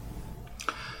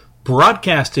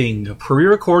Broadcasting,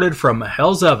 pre-recorded from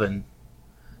Hell's Oven.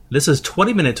 This is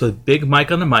 20 Minutes with Big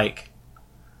Mike on the mic.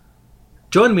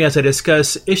 Join me as I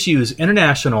discuss issues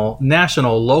international,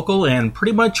 national, local, and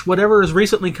pretty much whatever has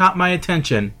recently caught my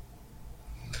attention.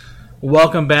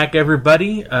 Welcome back,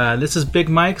 everybody. This is Big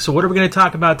Mike. So what are we going to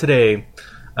talk about today?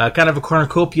 Kind of a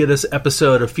cornucopia this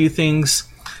episode. A few things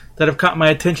that have caught my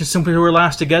attention since we were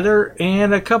last together,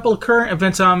 and a couple of current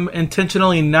events I'm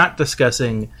intentionally not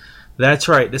discussing. That's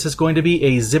right, this is going to be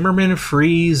a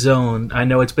Zimmerman-free zone. I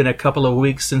know it's been a couple of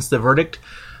weeks since the verdict,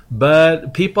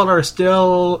 but people are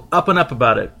still up and up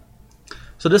about it.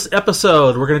 So this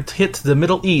episode, we're going to hit the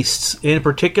Middle East. In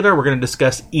particular, we're going to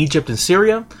discuss Egypt and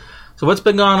Syria. So what's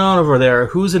been going on over there?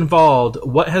 Who's involved?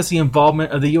 What has the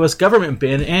involvement of the U.S. government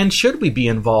been? And should we be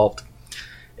involved?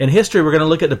 In history, we're going to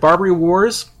look at the Barbary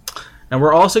Wars. And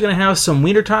we're also going to have some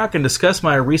wiener talk and discuss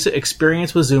my recent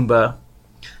experience with Zumba.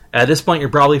 At this point, you're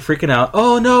probably freaking out.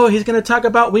 Oh no, he's going to talk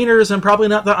about wieners and probably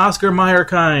not the Oscar Mayer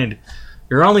kind.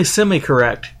 You're only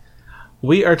semi-correct.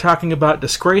 We are talking about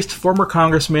disgraced former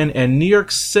congressman and New York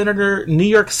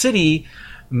City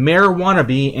mayor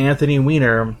wannabe Anthony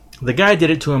Weiner. The guy did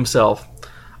it to himself.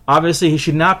 Obviously, he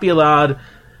should not be allowed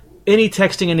any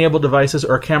texting-enabled devices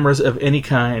or cameras of any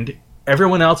kind.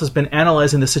 Everyone else has been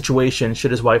analyzing the situation.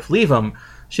 Should his wife leave him?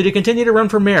 Should he continue to run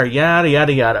for mayor? Yada,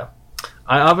 yada, yada.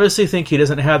 I obviously think he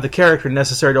doesn't have the character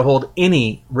necessary to hold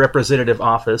any representative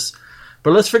office.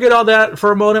 But let's forget all that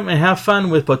for a moment and have fun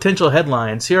with potential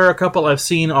headlines. Here are a couple I've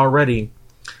seen already.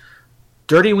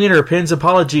 Dirty Wiener pins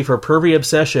apology for pervy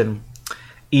obsession.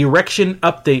 Erection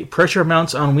update. Pressure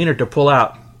mounts on Wiener to pull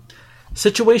out.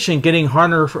 Situation getting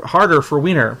harder for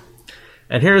Wiener.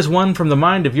 And here's one from the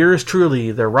mind of yours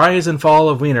truly. The rise and fall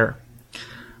of Wiener.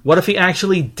 What if he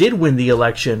actually did win the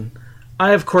election?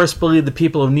 I, of course, believe the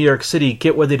people of New York City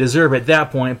get what they deserve at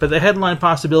that point, but the headline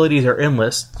possibilities are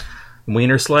endless.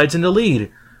 Wiener slides into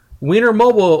lead.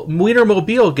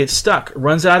 Wienermobile gets stuck,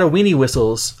 runs out of weenie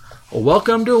whistles.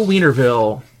 Welcome to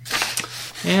Wienerville.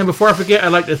 And before I forget, I'd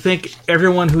like to thank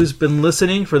everyone who's been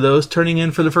listening. For those turning in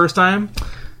for the first time,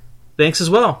 thanks as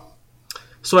well.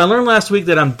 So I learned last week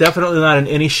that I'm definitely not in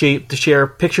any shape to share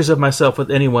pictures of myself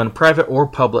with anyone, private or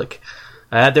public.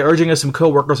 At the urging of some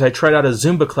coworkers, I tried out a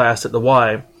Zumba class at the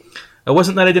Y. It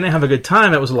wasn't that I didn't have a good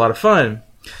time, it was a lot of fun.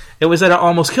 It was that it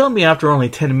almost killed me after only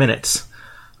 10 minutes.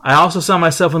 I also saw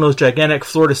myself in those gigantic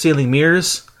floor-to-ceiling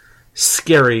mirrors.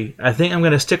 Scary. I think I'm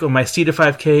going to stick with my C to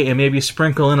 5K and maybe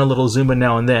sprinkle in a little Zumba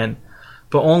now and then,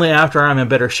 but only after I'm in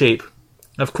better shape.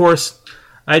 Of course,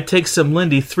 I'd take some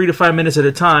Lindy 3 to 5 minutes at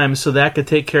a time so that could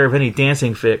take care of any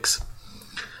dancing fix.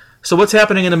 So what's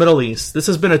happening in the Middle East? This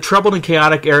has been a troubled and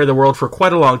chaotic area of the world for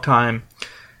quite a long time.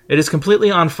 It is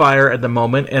completely on fire at the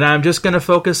moment, and I'm just going to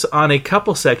focus on a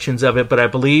couple sections of it, but I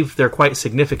believe they're quite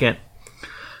significant.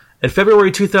 In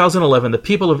February 2011, the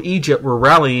people of Egypt were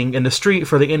rallying in the street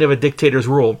for the end of a dictator's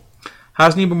rule.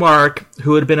 Hosni Mubarak,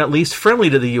 who had been at least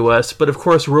friendly to the U.S., but of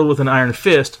course ruled with an iron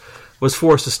fist, was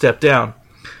forced to step down.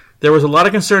 There was a lot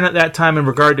of concern at that time in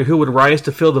regard to who would rise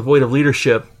to fill the void of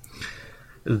leadership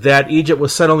that Egypt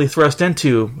was suddenly thrust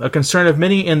into, a concern of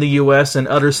many in the U.S. and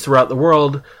others throughout the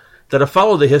world that have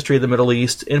followed the history of the Middle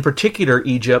East, in particular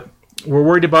Egypt, were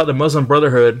worried about the Muslim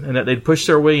Brotherhood and that they'd push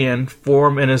their way in,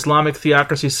 form an Islamic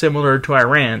theocracy similar to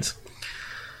Iran's.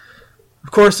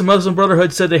 Of course, the Muslim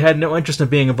Brotherhood said they had no interest in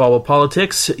being involved with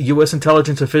politics. U.S.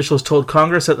 intelligence officials told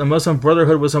Congress that the Muslim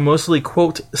Brotherhood was a mostly,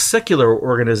 quote, secular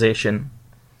organization.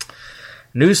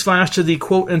 Newsflash to the,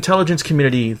 quote, intelligence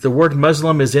community. The word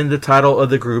Muslim is in the title of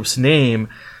the group's name.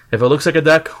 If it looks like a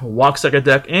duck, walks like a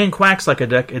duck, and quacks like a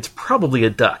duck, it's probably a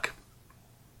duck.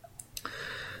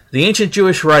 The ancient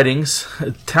Jewish writings,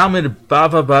 Talmud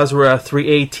Bava Basra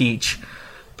 3a, teach,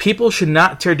 people should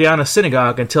not tear down a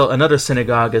synagogue until another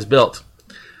synagogue is built.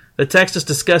 The text is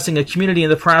discussing a community in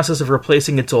the process of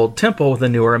replacing its old temple with a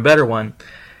newer and better one.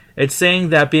 It's saying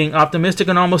that being optimistic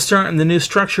and almost certain the new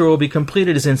structure will be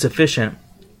completed is insufficient.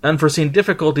 Unforeseen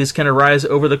difficulties can arise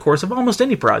over the course of almost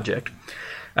any project.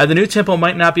 The new temple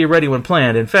might not be ready when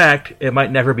planned. In fact, it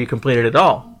might never be completed at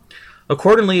all.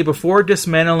 Accordingly, before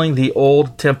dismantling the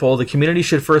old temple, the community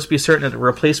should first be certain that the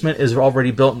replacement is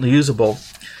already built and usable.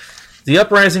 The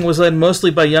uprising was led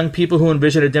mostly by young people who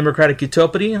envisioned a democratic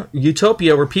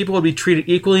utopia where people would be treated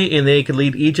equally and they could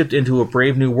lead Egypt into a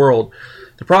brave new world.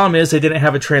 The problem is they didn't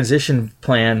have a transition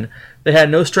plan. They had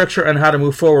no structure on how to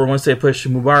move forward once they pushed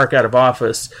Mubarak out of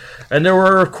office. And there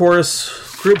were, of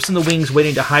course, groups in the wings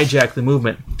waiting to hijack the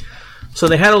movement. So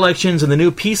they had elections, and the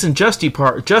new Peace and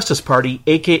Justice Party,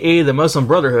 a.k.a. the Muslim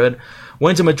Brotherhood,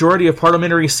 wins a majority of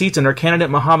parliamentary seats, and their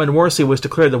candidate Mohamed Morsi was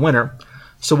declared the winner.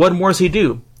 So what did Morsi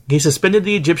do? He suspended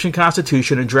the Egyptian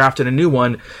constitution and drafted a new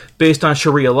one based on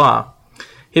Sharia law.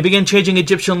 He began changing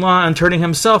Egyptian law and turning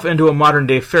himself into a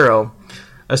modern-day pharaoh,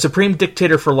 a supreme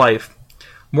dictator for life.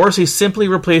 Morsi simply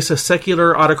replaced a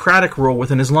secular autocratic rule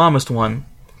with an Islamist one.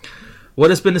 What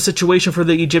has been the situation for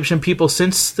the Egyptian people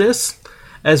since this?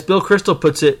 As Bill Kristol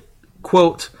puts it,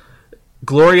 quote,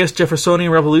 glorious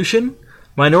Jeffersonian revolution?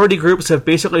 Minority groups have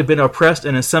basically been oppressed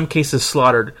and in some cases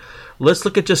slaughtered. Let's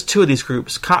look at just two of these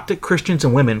groups, Coptic Christians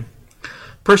and women.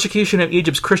 Persecution of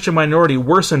Egypt's Christian minority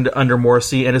worsened under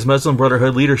Morsi and his Muslim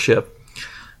Brotherhood leadership.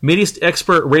 Middle East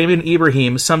expert Raymond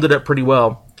Ibrahim summed it up pretty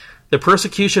well. The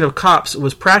persecution of Copts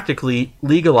was practically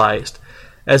legalized,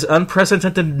 as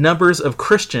unprecedented numbers of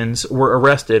Christians were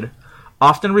arrested,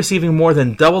 often receiving more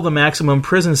than double the maximum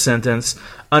prison sentence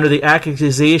under the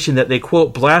accusation that they,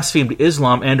 quote, blasphemed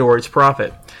Islam and or its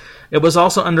prophet. It was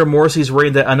also under Morsi's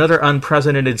reign that another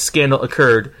unprecedented scandal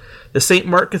occurred. The St.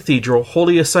 Mark Cathedral,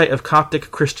 holiest site of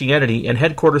Coptic Christianity and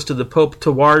headquarters to the Pope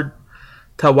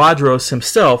Tawadros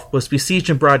himself, was besieged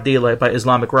in broad daylight by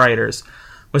Islamic rioters.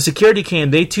 When security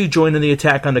came, they too joined in the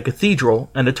attack on the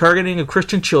cathedral, and the targeting of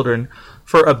Christian children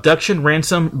for abduction,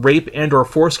 ransom, rape, and or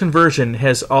forced conversion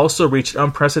has also reached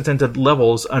unprecedented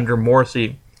levels under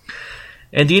Morsi.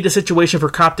 Indeed, the situation for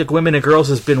Coptic women and girls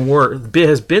has been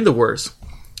the worst.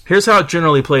 Here's how it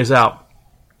generally plays out.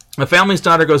 A family's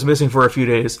daughter goes missing for a few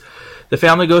days. The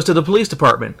family goes to the police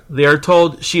department. They are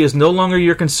told she is no longer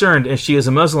your concern and she is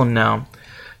a Muslim now.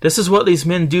 This is what these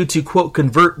men do to, quote,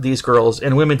 convert these girls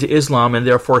and women to Islam and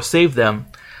therefore save them.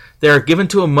 They are given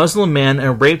to a Muslim man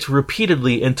and raped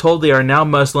repeatedly and told they are now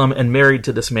Muslim and married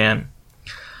to this man.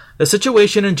 The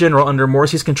situation in general under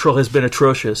Morsi's control has been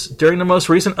atrocious. During the most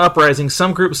recent uprising,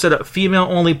 some groups set up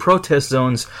female-only protest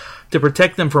zones to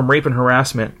protect them from rape and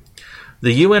harassment.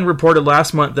 The UN reported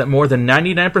last month that more than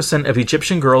 99% of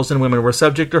Egyptian girls and women were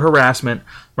subject to harassment,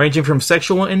 ranging from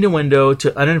sexual innuendo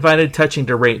to uninvited touching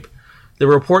to rape. The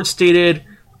report stated,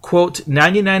 quote,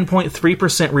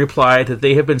 99.3% replied that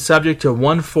they have been subject to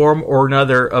one form or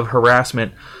another of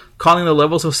harassment, calling the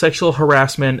levels of sexual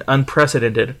harassment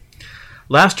unprecedented.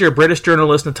 Last year, British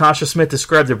journalist Natasha Smith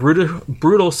described the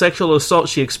brutal sexual assault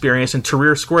she experienced in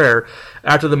Tahrir Square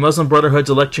after the Muslim Brotherhood's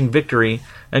election victory,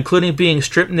 including being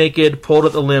stripped naked, pulled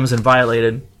at the limbs, and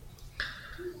violated.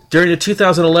 During the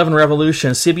 2011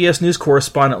 revolution, CBS News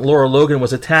correspondent Laura Logan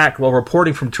was attacked while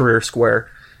reporting from Tahrir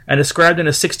Square, and described in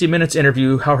a 60 Minutes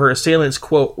interview how her assailants,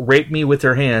 quote, raped me with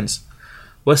their hands.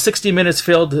 What 60 Minutes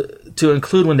failed to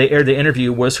include when they aired the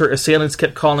interview was her assailants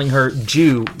kept calling her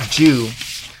Jew, Jew.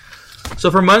 So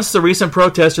for months, the recent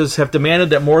protesters have demanded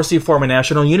that Morsi form a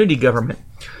national unity government.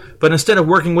 But instead of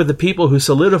working with the people who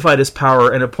solidified his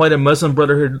power and appointed Muslim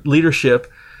Brotherhood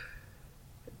leadership,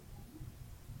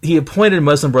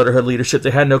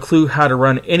 that had no clue how to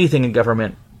run anything in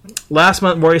government. Last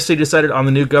month, Morsi decided on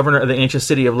the new governor of the ancient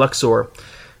city of Luxor.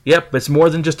 Yep, it's more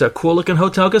than just a cool-looking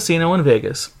hotel casino in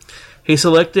Vegas. He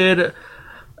selected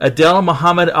Adel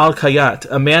Mohammed Al-Kayat,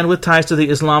 a man with ties to the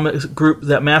Islamic group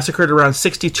that massacred around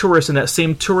 60 tourists in that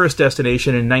same tourist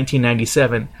destination in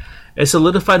 1997. It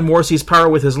solidified Morsi's power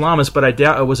with Islamists, but I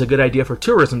doubt it was a good idea for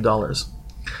tourism dollars.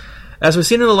 As we've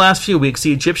seen in the last few weeks,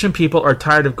 the Egyptian people are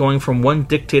tired of going from one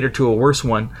dictator to a worse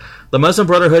one. The Muslim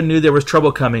Brotherhood knew there was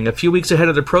trouble coming. A few weeks ahead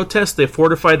of the protest, they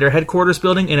fortified their headquarters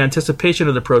building in anticipation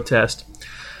of the protest.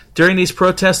 During these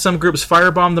protests, some groups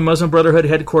firebombed the Muslim Brotherhood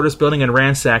headquarters building and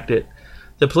ransacked it.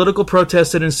 The political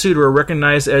protests that ensued were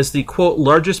recognized as the, quote,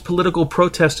 largest political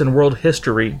protest in world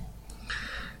history.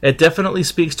 It definitely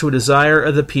speaks to a desire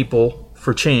of the people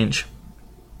for change.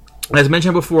 As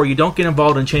mentioned before, you don't get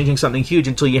involved in changing something huge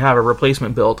until you have a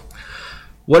replacement built.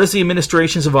 What has the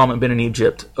administration's involvement been in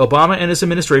Egypt? Obama and his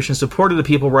administration supported the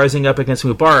people rising up against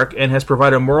Mubarak and has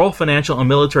provided moral, financial, and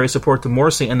military support to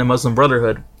Morsi and the Muslim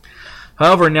Brotherhood.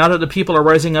 However, now that the people are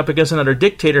rising up against another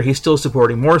dictator, he's still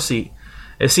supporting Morsi.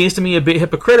 It seems to me a bit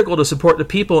hypocritical to support the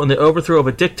people in the overthrow of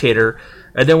a dictator,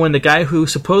 and then when the guy who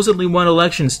supposedly won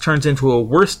elections turns into a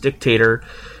worse dictator,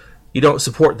 you don't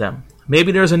support them.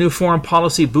 Maybe there's a new foreign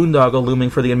policy boondoggle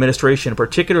looming for the administration,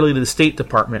 particularly the State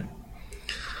Department.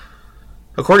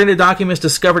 According to documents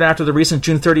discovered after the recent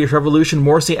June 30th revolution,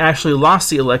 Morsi actually lost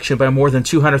the election by more than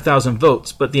 200,000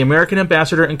 votes, but the American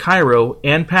ambassador in Cairo,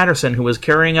 Ann Patterson, who was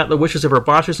carrying out the wishes of her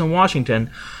bosses in Washington,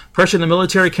 pressured the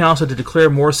military council to declare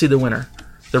Morsi the winner.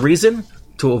 The reason?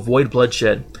 To avoid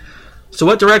bloodshed. So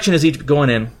what direction is Egypt going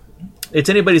in? It's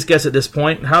anybody's guess at this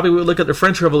point. How about we look at the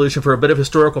French Revolution for a bit of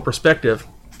historical perspective?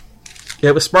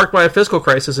 It was sparked by a fiscal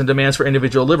crisis and demands for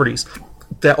individual liberties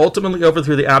that ultimately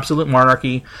overthrew the absolute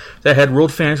monarchy that had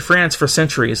ruled France for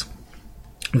centuries.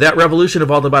 That revolution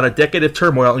involved about a decade of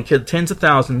turmoil and killed tens of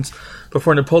thousands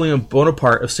before Napoleon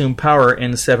Bonaparte assumed power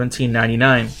in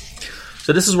 1799.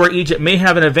 So this is where Egypt may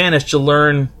have an advantage to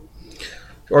learn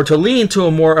or to lean to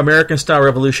a more American-style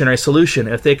revolutionary solution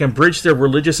if they can bridge their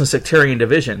religious and sectarian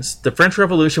divisions. The French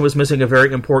Revolution was missing a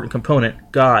very important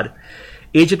component, God.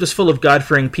 Egypt is full of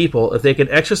God-fearing people. If they can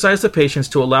exercise the patience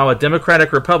to allow a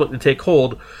democratic republic to take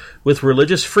hold with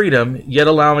religious freedom, yet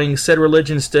allowing said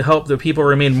religions to help the people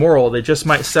remain moral, they just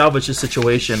might salvage the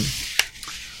situation.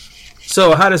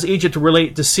 So, how does Egypt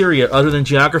relate to Syria other than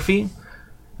geography?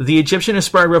 The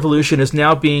Egyptian-inspired revolution is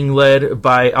now being led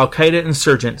by Al-Qaeda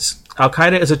insurgents.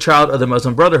 Al-Qaeda is a child of the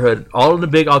Muslim Brotherhood. All of the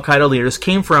big Al-Qaeda leaders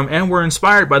came from and were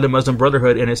inspired by the Muslim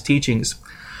Brotherhood and its teachings.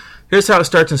 Here's how it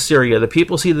starts in Syria. The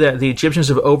people see that the Egyptians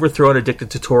have overthrown a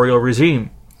dictatorial regime.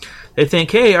 They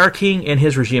think, hey, our king and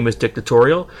his regime is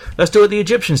dictatorial. Let's do what the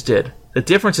Egyptians did. The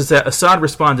difference is that Assad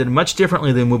responded much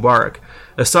differently than Mubarak.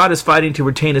 Assad is fighting to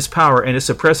retain his power and is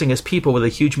suppressing his people with a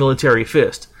huge military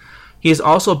fist. He is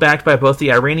also backed by both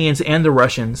the Iranians and the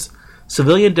Russians.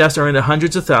 Civilian deaths are in the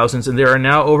hundreds of thousands, and there are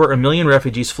now over 1 million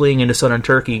refugees fleeing into southern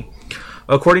Turkey.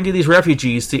 According to these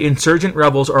refugees, the insurgent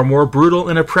rebels are more brutal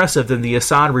and oppressive than the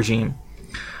Assad regime.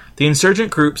 The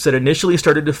insurgent groups that initially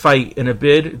started to fight in a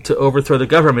bid to overthrow the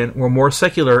government were more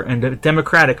secular and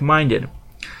democratic-minded.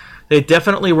 They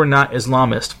definitely were not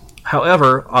Islamist.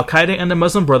 However, Al-Qaeda and the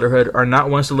Muslim Brotherhood are not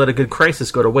ones to let a good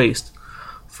crisis go to waste.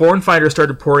 Foreign fighters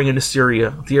started pouring into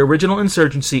Syria. The original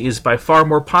insurgency is by far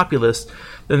more populous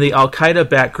than the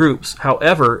Al-Qaeda-backed groups.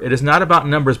 However, it is not about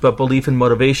numbers but belief and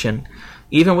motivation.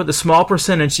 Even with the small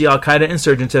percentage, the Al-Qaeda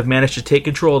insurgents have managed to take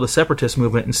control of the separatist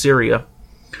movement in Syria.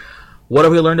 What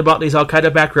have we learned about these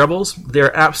Al-Qaeda-backed rebels? They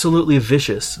are absolutely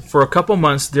vicious. For a couple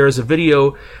months, there is a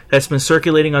video that's been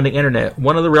circulating on the internet.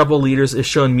 One of the rebel leaders is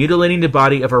shown mutilating the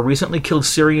body of a recently killed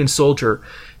Syrian soldier.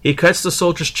 He cuts the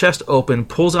soldier's chest open,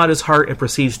 pulls out his heart, and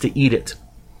proceeds to eat it.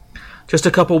 Just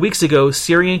a couple weeks ago,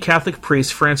 Syrian Catholic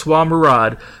priest Francois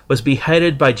Murad was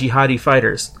beheaded by jihadi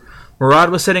fighters.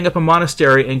 Murad was setting up a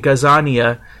monastery in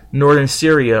Ghazania, northern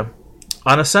Syria.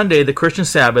 On a Sunday, the Christian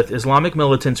Sabbath, Islamic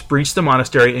militants breached the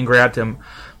monastery and grabbed him.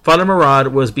 Father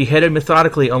Murad was beheaded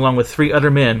methodically along with 3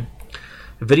 other men.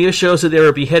 The video shows that they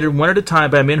were beheaded one at a time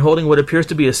by men holding what appears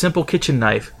to be a simple kitchen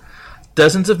knife.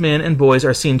 Dozens of men and boys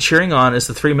are seen cheering on as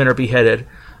the 3 men are beheaded.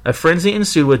 A frenzy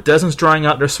ensued with dozens drawing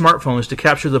out their smartphones to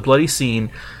capture the bloody scene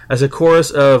as a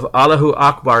chorus of Allahu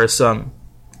Akbar is sung.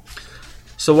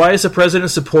 So why is the president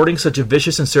supporting such a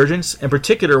vicious insurgents? In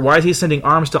particular, why is he sending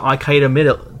arms to Al-Qaeda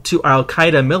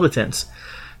militants?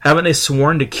 Haven't they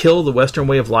sworn to kill the Western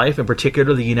way of life, in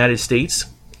particular the United States?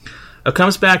 It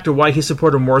comes back to why he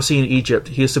supported Morsi in Egypt.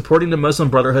 He is supporting the Muslim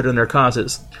Brotherhood and their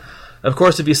causes. Of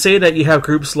course, if you say that, you have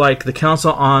groups like the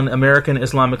Council on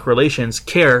American-Islamic Relations,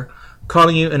 CAIR,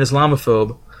 calling you an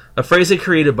Islamophobe, a phrase they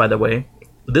created, by the way.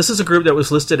 This is a group that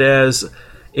was listed as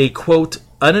a, quote,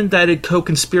 unindicted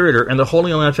co-conspirator in the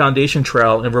Holy Land Foundation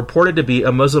trial and reported to be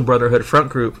a Muslim Brotherhood front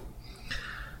group.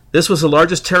 This was the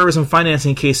largest terrorism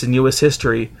financing case in U.S.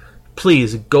 history.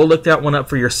 Please, go look that one up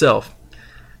for yourself.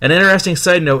 An interesting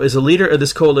side note is the leader of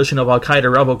this coalition of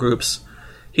Al-Qaeda rebel groups.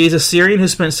 He is a Syrian who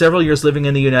spent several years living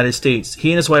in the United States.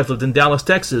 He and his wife lived in Dallas,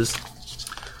 Texas,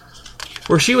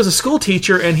 where she was a school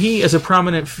teacher, and he was a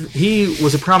prominent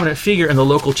figure in the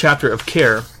local chapter of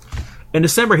CAIR. In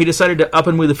December, he decided to up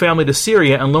and move the family to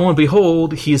Syria, and lo and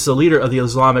behold, he's the leader of the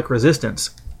Islamic resistance.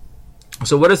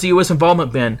 So what has the U.S.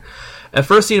 involvement been? At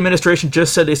first, the administration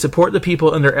just said they support the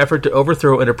people in their effort to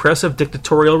overthrow an oppressive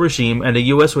dictatorial regime, and the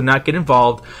U.S. would not get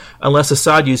involved unless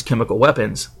Assad used chemical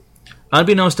weapons.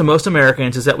 Unbeknownst to most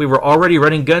Americans is that we were already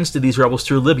running guns to these rebels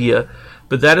through Libya,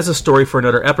 but that is a story for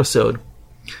another episode.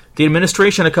 The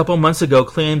administration a couple months ago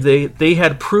claimed they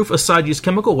had proof Assad used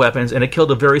chemical weapons and it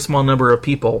killed a very small number of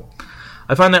people.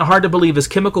 I find that hard to believe, as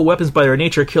chemical weapons by their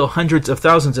nature kill hundreds of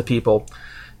thousands of people.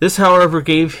 This, however,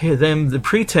 gave them the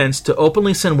pretense to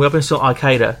openly send weapons to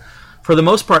Al-Qaeda. For the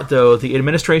most part, though, the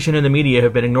administration and the media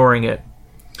have been ignoring it.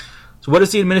 So what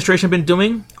has the administration been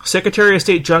doing? Secretary of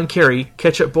State John Kerry,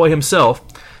 ketchup boy himself,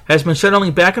 has been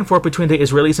shuttling back and forth between the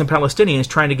Israelis and Palestinians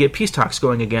trying to get peace talks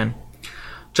going again.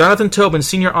 Jonathan Tobin,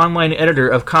 senior online editor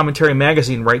of Commentary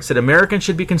Magazine, writes that Americans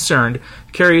should be concerned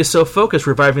Kerry is so focused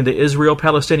reviving the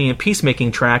Israel-Palestinian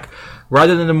peacemaking track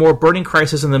rather than the more burning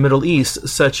crisis in the Middle East,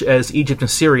 such as Egypt and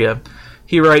Syria.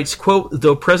 He writes, quote,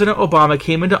 though President Obama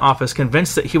came into office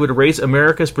convinced that he would raise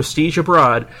America's prestige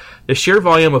abroad, the sheer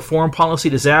volume of foreign policy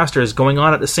disasters going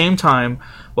on at the same time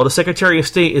while the Secretary of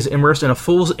State is immersed in a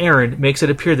fool's errand makes it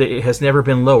appear that it has never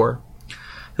been lower.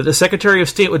 That the Secretary of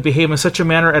State would behave in such a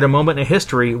manner at a moment in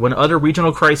history when other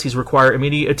regional crises require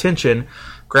immediate attention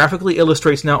graphically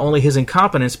illustrates not only his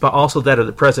incompetence but also that of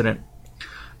the President.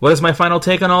 What is my final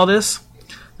take on all this?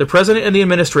 The President and the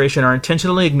administration are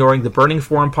intentionally ignoring the burning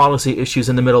foreign policy issues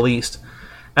in the Middle East.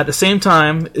 At the same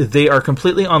time, they are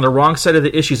completely on the wrong side of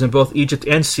the issues in both Egypt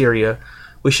and Syria.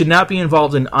 We should not be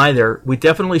involved in either. We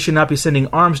definitely should not be sending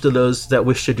arms to those that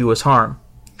wish to do us harm.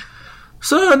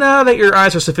 So now that your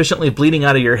eyes are sufficiently bleeding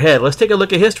out of your head, let's take a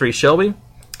look at history, shall we?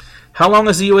 How long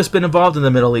has the U.S. been involved in the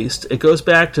Middle East? It goes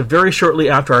back to very shortly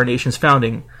after our nation's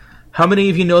founding. How many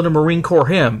of you know the Marine Corps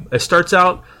hymn? It starts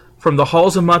out from the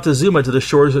halls of Montezuma to the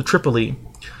shores of Tripoli.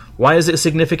 Why is it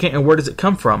significant and where does it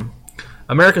come from?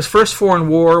 America's first foreign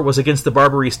war was against the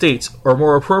Barbary States, or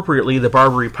more appropriately, the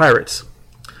Barbary pirates.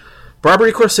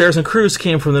 Barbary corsairs and crews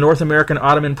came from the North American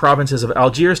Ottoman provinces of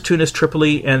Algiers, Tunis,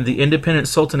 Tripoli, and the independent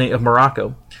Sultanate of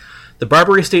Morocco. The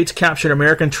Barbary states captured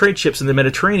American trade ships in the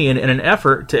Mediterranean in an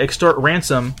effort to extort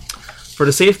ransom for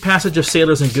the safe passage of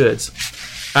sailors and goods.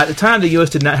 At the time, the U.S.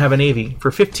 did not have a navy.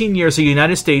 For 15 years, the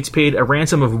United States paid a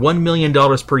ransom of $1 million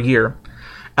per year.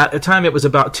 At the time, it was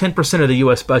about 10% of the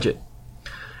U.S. budget.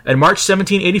 In March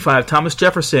 1785, Thomas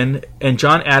Jefferson and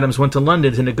John Adams went to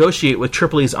London to negotiate with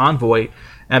Tripoli's envoy,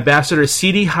 Ambassador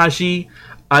Sidi Haji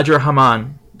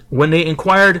Abdurrahman. When they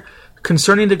inquired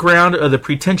concerning the ground of the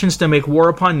pretensions to make war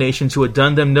upon nations who had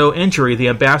done them no injury, the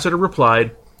ambassador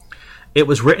replied, "It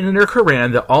was written in their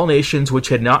Koran that all nations which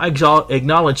had not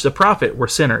acknowledged the Prophet were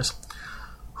sinners,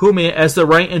 whom it as the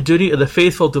right and duty of the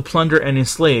faithful to plunder and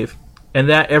enslave, and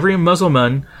that every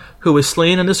Mussulman who was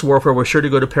slain in this warfare was sure to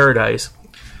go to paradise."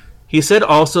 He said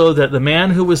also that the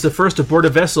man who was the first aboard a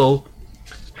vessel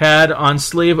had on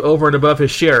slave over and above his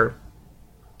share,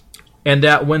 and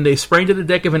that when they sprang to the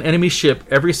deck of an enemy's ship,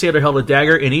 every sailor held a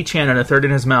dagger in each hand and a third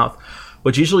in his mouth,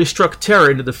 which usually struck terror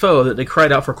into the foe that they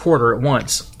cried out for quarter at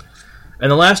once. In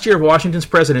the last year of Washington's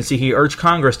presidency, he urged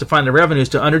Congress to find the revenues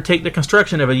to undertake the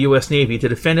construction of a U.S. Navy to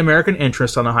defend American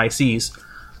interests on the high seas.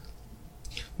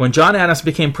 When John Adams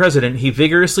became president, he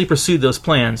vigorously pursued those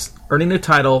plans, earning the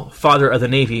title Father of the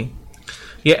Navy.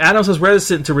 Yet Adams was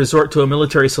reticent to resort to a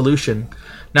military solution,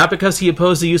 not because he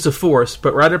opposed the use of force,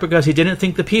 but rather because he didn't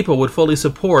think the people would fully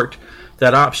support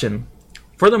that option.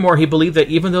 Furthermore, he believed that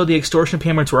even though the extortion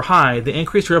payments were high, the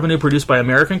increased revenue produced by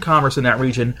American commerce in that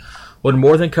region would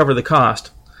more than cover the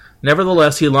cost.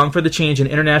 Nevertheless, he longed for the change in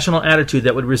international attitude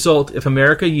that would result if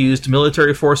America used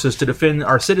military forces to defend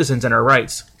our citizens and our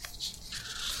rights.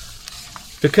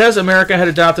 Because America had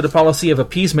adopted a policy of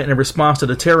appeasement in response to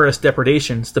the terrorist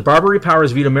depredations, the Barbary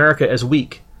powers viewed America as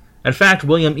weak. In fact,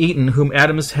 William Eaton, whom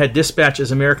Adams had dispatched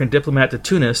as American diplomat to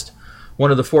Tunis, one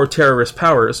of the four terrorist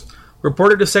powers,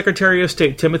 reported to Secretary of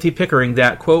State Timothy Pickering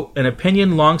that, quote, "an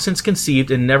opinion long since conceived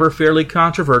and never fairly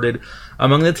controverted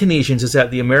among the Tunisians is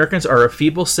that the Americans are a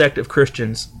feeble sect of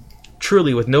Christians.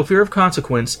 Truly, with no fear of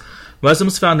consequence,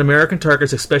 Muslims found American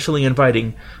targets especially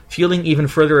inviting, fueling even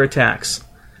further attacks."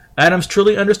 Adams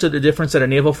truly understood the difference that a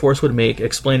naval force would make,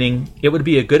 explaining, "It would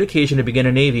be a good occasion to begin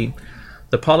a navy.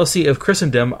 The policy of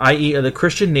Christendom, i.e. of the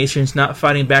Christian nations not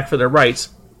fighting back for their rights,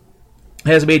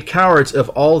 has made cowards of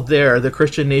all the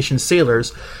Christian nations'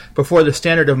 sailors before the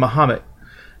standard of Muhammad.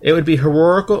 It would be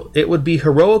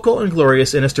heroical and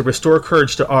glorious in us to restore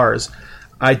courage to ours.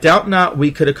 I doubt not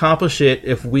we could accomplish it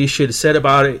if we should set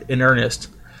about it in earnest."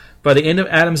 By the end of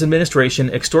Adams'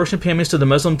 administration, extortion payments to the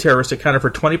Muslim terrorists accounted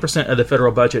for 20% of the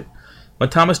federal budget.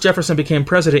 When Thomas Jefferson became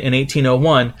president in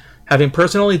 1801, having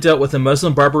personally dealt with the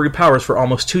Muslim Barbary powers for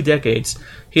almost 2 decades,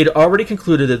 he had already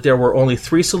concluded that there were only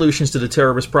 3 solutions to the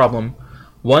terrorist problem.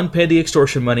 1. Pay the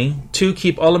extortion money. 2.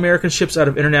 Keep all American ships out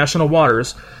of international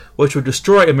waters, which would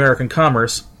destroy American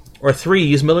commerce. Or 3.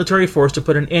 Use military force to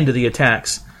put an end to the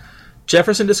attacks.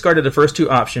 Jefferson discarded the first 2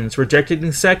 options, rejecting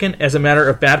the second as a matter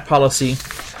of bad policy,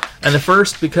 and the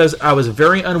first because I was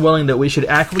very unwilling that we should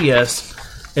acquiesce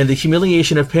in the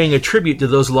humiliation of paying a tribute to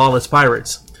those lawless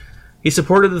pirates. He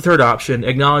supported the third option,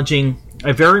 acknowledging,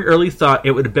 "I very early thought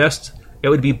it would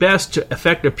be best to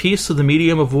effect a peace through the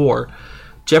medium of war."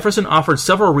 Jefferson offered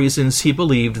several reasons he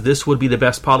believed this would be the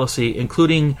best policy,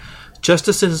 including,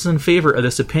 "Justice is in favor of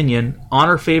this opinion,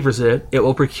 honor favors it, it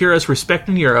will procure us respect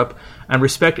in Europe, and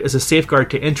respect is a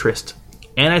safeguard to interest,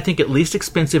 and I think it least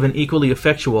expensive and equally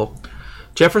effectual."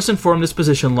 Jefferson formed this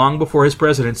position long before his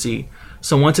presidency,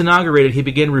 so once inaugurated he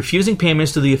began refusing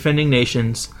payments to the offending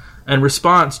nations. In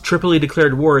response, Tripoli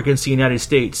declared war against the United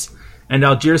States, and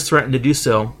Algiers threatened to do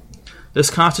so, thus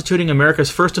constituting America's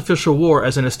first official war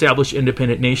as an established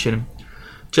independent nation.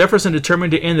 Jefferson,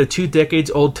 determined to end the 2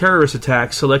 decades-old terrorist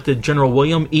attack, selected General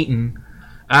William Eaton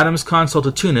Adams' consul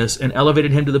to Tunis and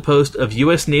elevated him to the post of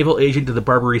U.S. naval agent to the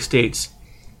Barbary States,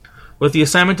 with the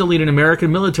assignment to lead an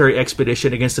American military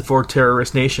expedition against the four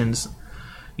terrorist nations.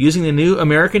 Using the new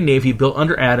American Navy built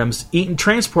under Adams, Eaton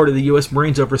transported the U.S.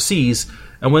 Marines overseas,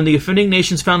 and when the offending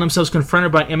nations found themselves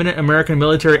confronted by imminent American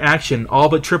military action, all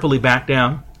but Tripoli backed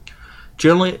down.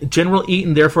 General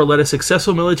Eaton therefore led a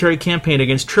successful military campaign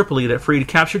against Tripoli that freed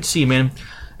captured seamen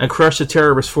and crushed the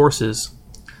terrorist forces.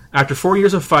 After 4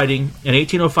 years of fighting, in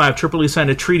 1805 Tripoli signed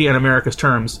a treaty on America's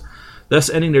terms, thus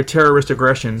ending their terrorist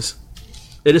aggressions.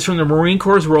 It is from the Marine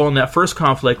Corps' role in that first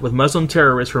conflict with Muslim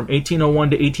terrorists from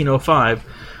 1801 to 1805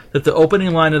 that the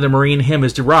opening line of the Marine hymn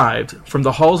is derived, from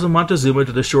the halls of Montezuma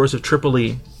to the shores of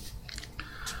Tripoli.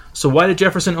 So why did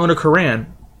Jefferson own a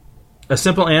Koran? A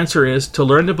simple answer is to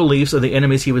learn the beliefs of the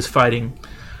enemies he was fighting.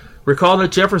 Recall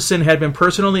that Jefferson had been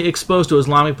personally exposed to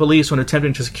Islamic beliefs when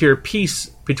attempting to secure peace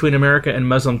between America and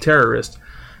Muslim terrorists,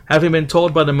 having been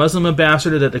told by the Muslim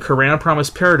ambassador that the Koran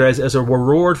promised paradise as a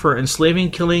reward for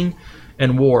enslaving, killing,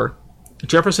 and war.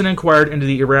 Jefferson inquired into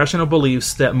the irrational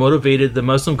beliefs that motivated the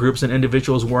Muslim groups and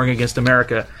individuals warring against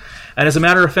America. And as a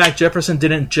matter of fact, Jefferson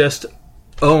didn't just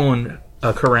own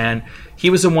a Koran.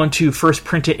 He was the one to first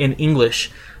print it in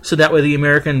English, so that way the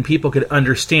American people could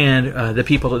understand the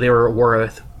people that they were at war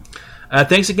with.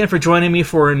 Thanks again for joining me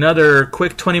for another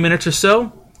quick 20 minutes or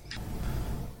so.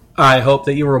 I hope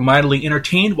that you were mightily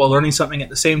entertained while learning something at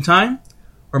the same time.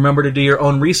 Remember to do your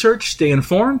own research, stay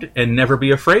informed, and never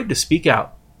be afraid to speak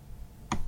out.